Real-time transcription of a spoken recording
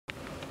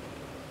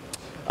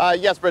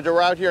Yes, Bridget,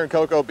 we're out here in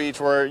Cocoa Beach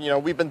where,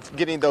 we've been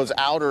getting those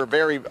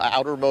very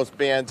outermost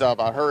bands of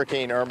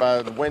Hurricane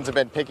Irma. The winds have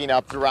been picking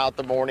up throughout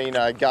the morning,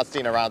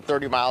 gusting around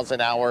 30 miles an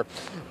hour.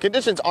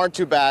 Conditions aren't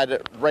too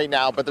bad right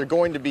now, but they're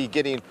going to be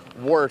getting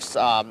worse,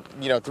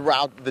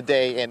 throughout the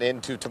day and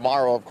into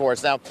tomorrow, of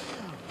course. Now,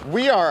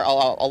 we are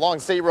along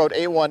State Road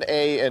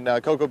A1A in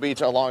Cocoa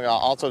Beach, along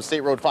also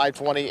State Road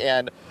 520,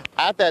 and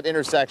at that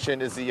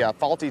intersection is the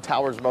Faulty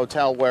Towers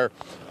Motel, where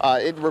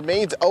it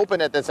remains open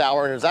at this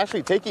hour and is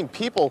actually taking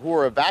people who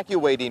are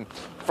evacuating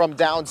from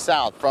down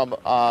south, from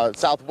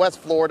southwest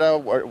Florida,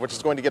 which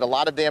is going to get a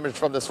lot of damage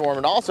from the storm,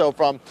 and also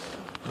from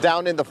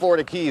down in the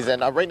Florida Keys.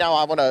 And right now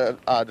I want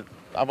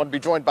to be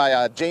joined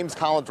by James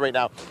Collins right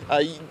now.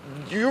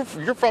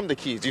 You're from the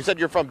Keys. You said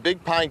you're from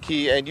Big Pine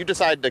Key, and you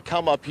decided to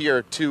come up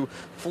here to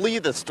flee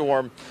the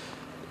storm.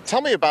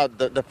 Tell me about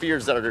the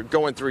fears that are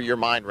going through your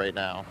mind right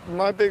now.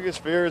 My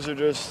biggest fears are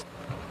just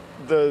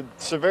the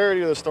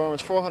severity of the storm.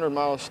 It's a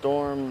 400-mile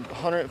storm,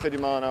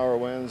 150-mile-an-hour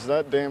winds.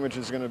 That damage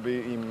is going to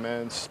be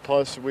immense.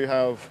 Plus, we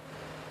have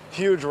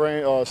huge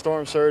rain,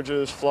 storm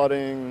surges,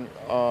 flooding.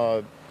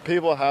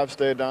 People have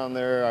stayed down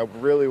there.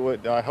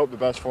 I hope the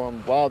best for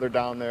them while they're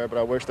down there, but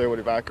I wish they would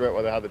evacuate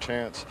while they had the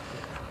chance.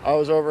 I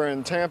was over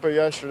in Tampa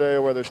yesterday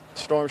where the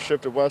storm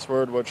shifted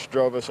westward, which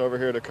drove us over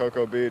here to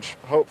Cocoa Beach,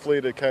 hopefully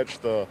to catch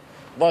the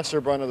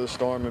lesser brunt of the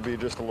storm and be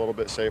just a little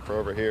bit safer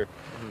over here.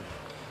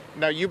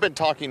 Now, you've been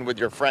talking with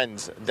your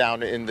friends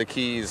down in the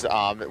Keys,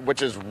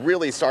 which is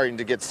really starting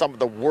to get some of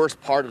the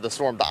worst part of the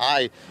storm. The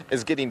eye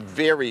is getting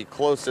very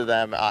close to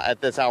them at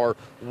this hour.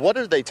 What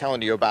are they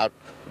telling you about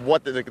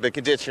what the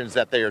conditions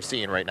that they are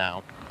seeing right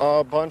now?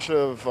 A bunch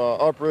of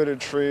uprooted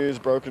trees,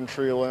 broken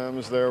tree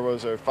limbs. There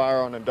was a fire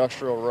on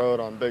Industrial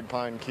Road on Big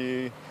Pine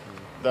Key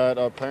that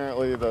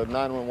apparently the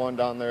 911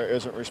 down there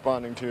isn't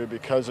responding to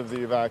because of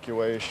the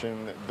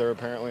evacuation. They're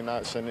apparently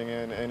not sending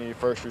in any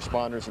first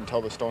responders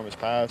until the storm has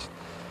passed.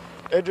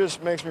 It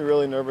just makes me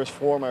really nervous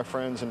for my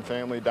friends and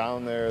family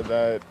down there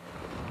that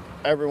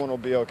everyone will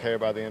be okay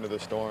by the end of the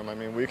storm. I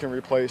mean, we can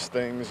replace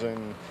things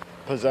and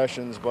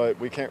possessions, but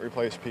we can't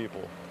replace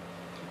people.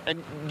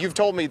 And you've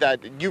told me that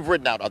you've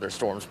ridden out other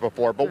storms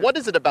before, but what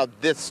is it about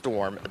this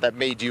storm that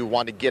made you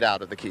want to get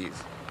out of the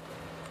Keys?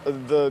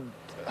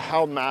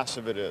 How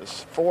massive it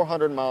is.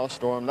 400-mile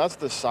storm, that's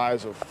the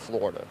size of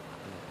Florida.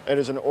 It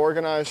is an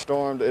organized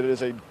storm. It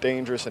is a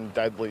dangerous and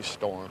deadly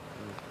storm.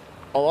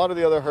 A lot of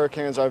the other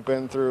hurricanes I've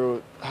been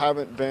through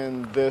haven't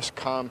been this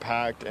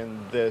compact and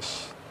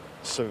this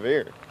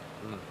severe.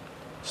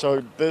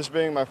 So this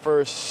being my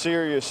first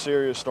serious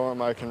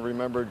storm I can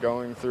remember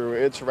going through,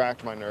 it's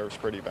racked my nerves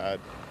pretty bad.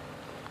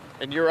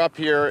 And you're up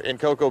here in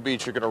Cocoa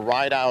Beach. You're going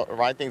to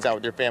ride things out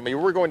with your family.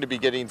 We're going to be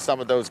getting some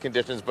of those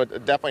conditions, but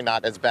definitely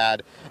not as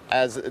bad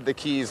as the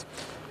Keys.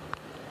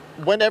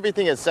 When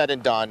everything is said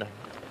and done,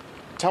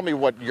 tell me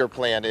what your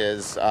plan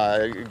is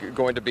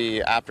going to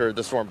be after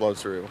the storm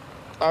blows through.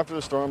 After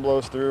the storm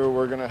blows through,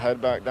 we're going to head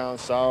back down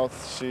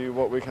south, see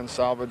what we can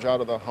salvage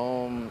out of the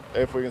home,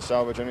 if we can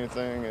salvage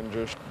anything, and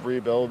just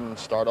rebuild and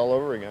start all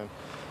over again.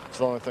 It's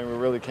the only thing we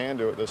really can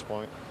do at this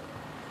point.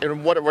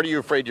 And what are you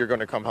afraid you're going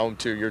to come home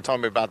to? You were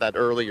telling me about that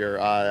earlier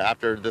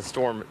after the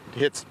storm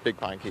hits Big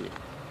Pine Key.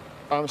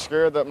 I'm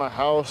scared that my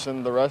house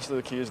and the rest of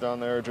the Keys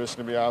down there are just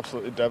going to be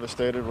absolutely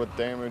devastated with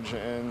damage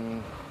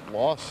and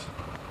loss.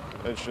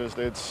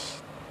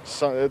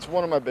 It's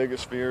one of my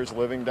biggest fears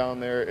living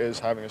down there is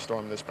having a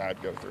storm this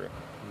bad go through.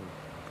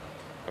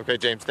 Okay,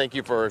 James, thank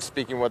you for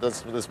speaking with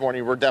us this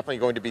morning. We're definitely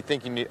going to be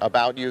thinking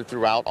about you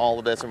throughout all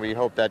of this, and we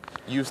hope that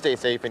you stay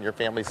safe and your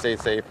family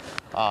stays safe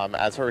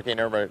as Hurricane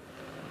Irma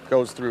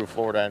goes through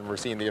Florida, and we're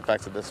seeing the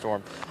effects of this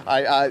storm.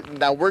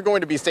 Now, we're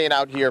going to be staying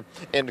out here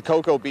in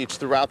Cocoa Beach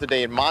throughout the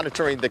day and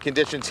monitoring the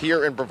conditions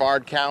here in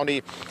Brevard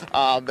County.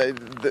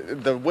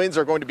 The winds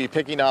are going to be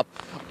picking up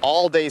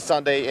all day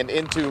Sunday and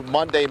into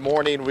Monday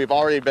morning. We've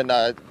already been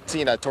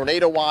seeing a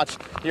tornado watch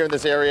here in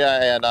this area,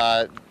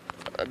 and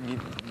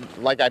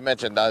like I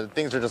mentioned,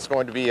 things are just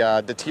going to be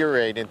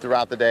deteriorating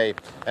throughout the day,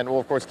 and we'll,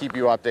 of course, keep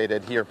you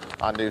updated here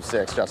on News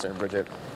 6. Justin and Bridget.